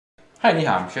Hi, ni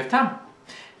hao, I'm Chef Tom.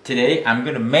 Today I'm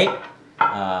gonna make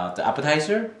the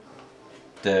appetizer,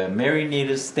 the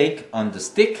marinated steak on the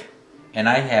stick, and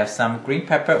I have some green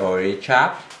pepper already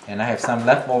chopped, and I have some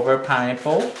leftover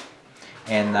pineapple,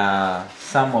 and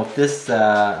some of this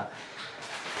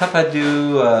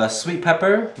Papadu sweet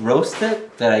pepper roasted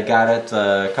that I got it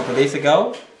a couple days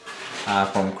ago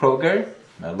from Kroger,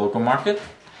 a local market.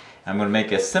 I'm gonna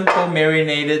make a simple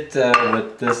marinated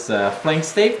with this flank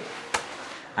steak.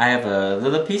 I have a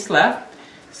little piece left,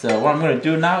 so what I'm going to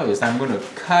do now is I'm going to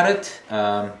cut it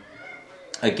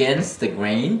against the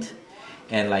grain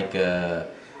and like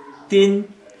thin,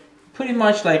 pretty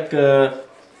much like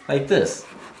this.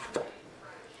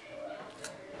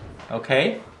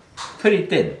 Okay, pretty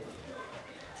thin,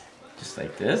 just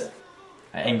like this.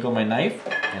 I angle my knife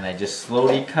and I just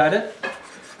slowly cut it.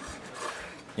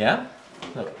 Yeah,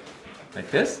 look, like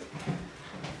this.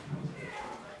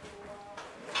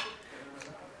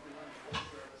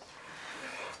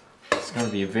 It's going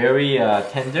to be very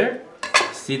tender.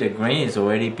 See, the grain is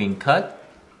already been cut,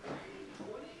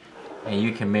 and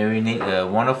you can marinate a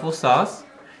wonderful sauce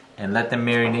and let them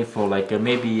marinate for like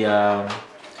maybe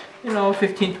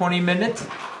 15-20 minutes.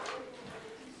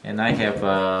 And I have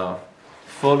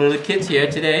 4 little kids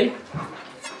here today,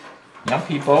 young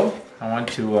people. I want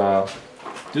to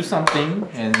do something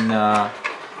and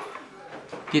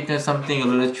give them something, a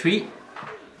little treat.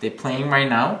 They're playing right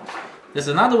now. There's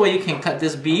another way you can cut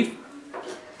this beef.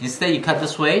 Instead you cut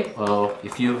this way, or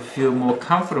if you feel more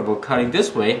comfortable cutting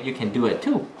this way, you can do it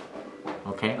too.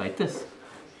 Okay, like this.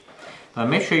 But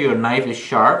make sure your knife is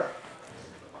sharp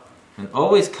and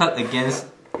always cut against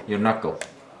your knuckle.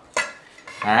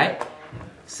 Alright?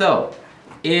 So,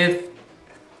 if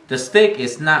the steak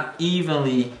is not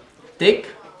evenly thick,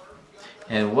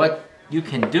 and what you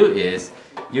can do is,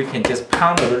 you can just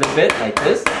pound a little bit like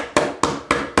this.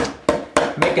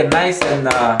 Make it nice and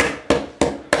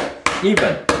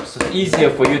even, so it's easier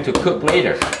for you to cook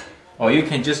later. Or you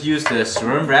can just use the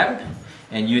saran wrap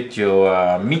and use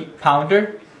your meat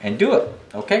pounder and do it.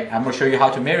 Okay, I'm gonna show you how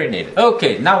to marinate it.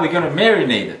 Okay, now we're gonna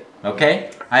marinate it.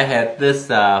 Okay, I had this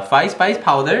 5 spice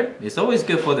powder. It's always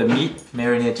good for the meat,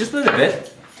 marinate just a little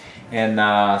bit. And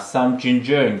some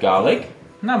ginger and garlic,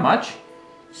 not much.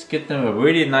 Just get them a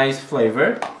really nice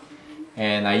flavor.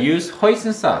 And I use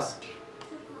hoisin sauce.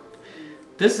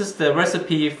 This is the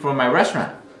recipe from my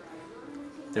restaurant.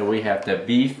 So we have the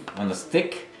beef on the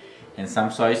stick and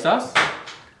some soy sauce,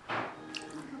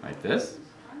 like this.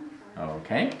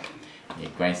 Okay, you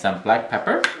grind some black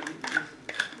pepper,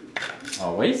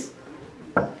 always.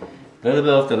 A little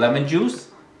bit of the lemon juice,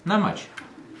 not much.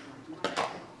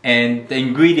 And the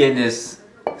ingredient is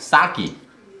sake.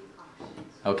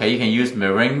 Okay, you can use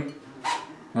meringue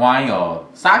wine, or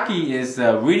sake is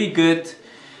really good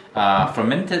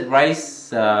fermented rice.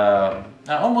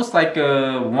 Almost like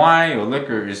a wine or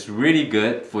liquor is really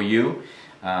good for you.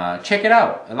 Check it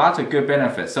out, lots of good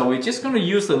benefits. So we're just going to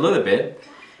use a little bit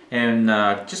and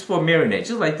just for marinade,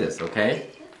 just like this,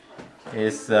 okay?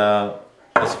 It's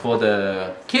for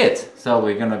the kids, so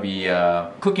we're going to be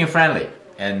cooking friendly,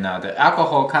 and the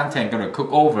alcohol content going to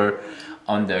cook over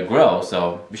on the grill,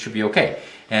 so we should be okay.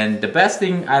 And the best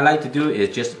thing I like to do is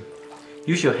just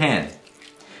use your hand,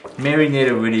 marinate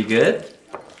it really good.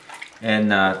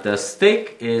 And the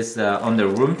steak is on the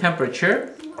room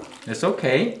temperature. It's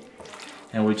okay.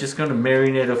 And we're just going to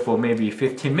marinate it for maybe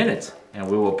 15 minutes. And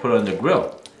we will put it on the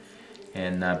grill.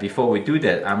 And before we do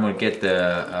that, I'm going to get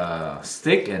the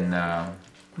steak and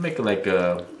make it like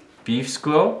a beef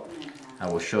squirrel. I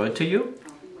will show it to you.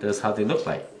 That's how they look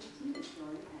like.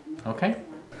 Okay?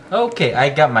 Okay,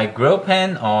 I got my grill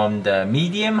pan on the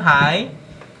medium high.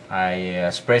 I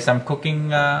spray some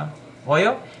cooking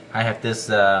oil. I have this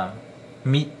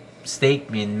meat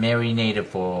steak being marinated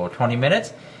for 20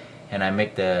 minutes, and I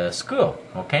make the squirrel,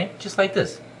 okay, just like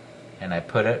this, and I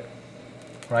put it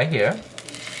right here.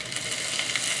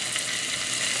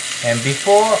 And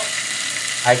before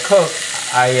I cook,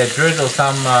 I drizzle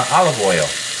some olive oil.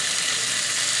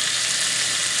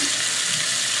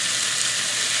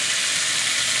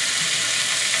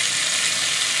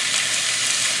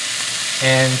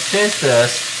 And since the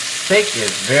steak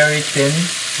is very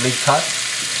thinly cut,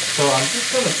 so I'm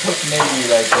just going to cook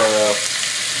maybe like a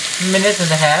minute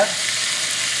and a half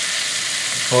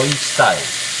for each side.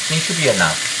 I think should be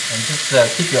enough. And just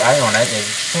keep your eye on it, and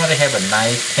just want to have a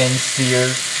nice thin sear,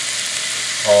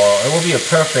 or it will be a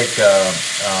perfect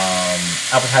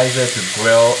appetizer to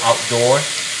grill outdoors.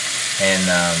 And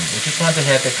we just want to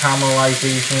have the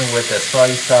caramelization with the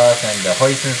soy sauce and the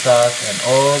hoisin sauce and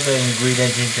all the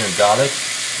ingredients, ginger and garlic.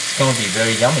 It's going to be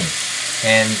very yummy.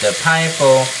 And the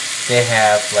pineapple, they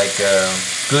have like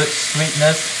good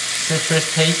sweetness, citrus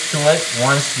taste to it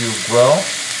once you grill,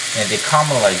 and they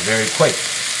caramelize very quick.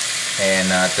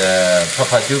 And the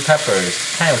pappardelle pepper is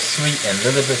kind of sweet and a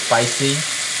little bit spicy.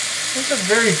 It's a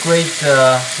very great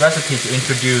recipe to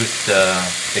introduce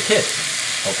the kids.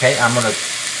 Okay, I'm gonna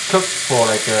cook for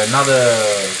like another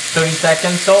 30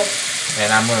 seconds so,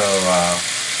 and I'm gonna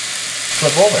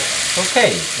flip over.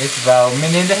 Okay, it's about a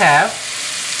minute and a half.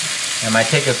 I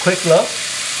might take a quick look.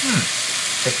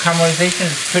 The caramelization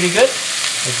is pretty good.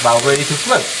 It's about ready to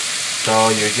flip.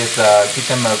 So you just give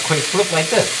them a quick flip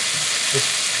like this.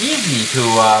 It's easy to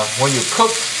when you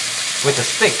cook with a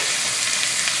stick.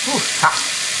 Ooh, hot.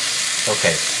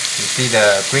 Okay, you see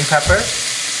the green pepper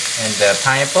and the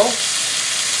pineapple?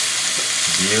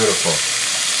 Beautiful.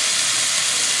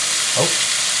 Oh,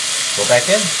 go back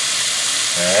in.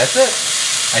 That's it.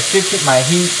 I still keep my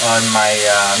heat on my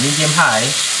medium-high,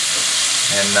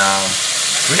 and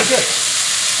really good.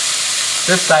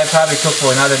 This side probably cook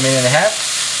for another minute and a half,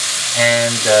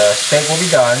 and the steak will be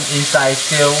done. Inside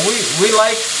still, we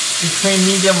like between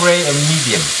medium rare and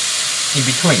medium, in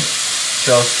between.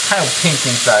 So it's kind of pink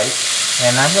inside,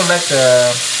 and I'm gonna let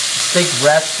the steak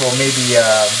rest for maybe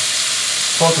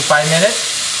 4 to 5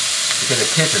 minutes, because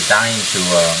the kids are dying to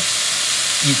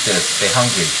eat this. They're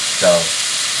hungry, so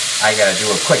I gotta do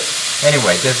it quick.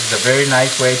 Anyway, this is a very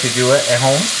nice way to do it at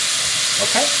home.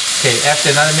 Okay. Okay. After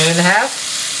another minute and a half,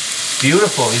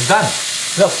 beautiful. It's done.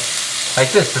 Look,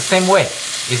 like this, the same way.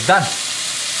 It's done.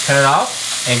 Turn it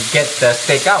off and get the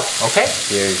steak out. Okay.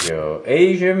 Here's your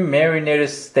Asian marinated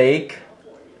steak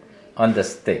on the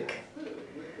stick.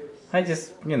 I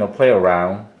just play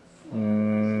around.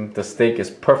 The steak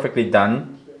is perfectly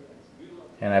done.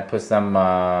 And I put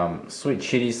some sweet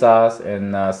chili sauce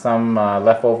and some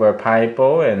leftover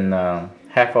pineapple and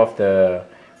half of the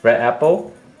red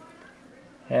apple.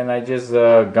 And I just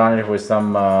garnish with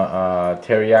some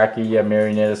teriyaki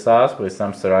marinated sauce with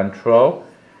some cilantro.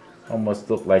 Almost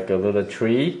look like a little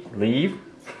tree leaf.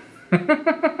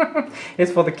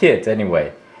 It's for the kids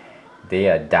anyway. They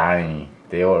are dying.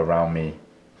 They're all around me.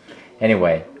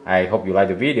 Anyway, I hope you like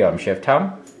the video. I'm Chef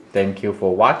Tom. Thank you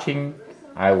for watching.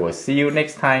 I will see you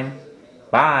next time.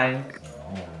 Bye.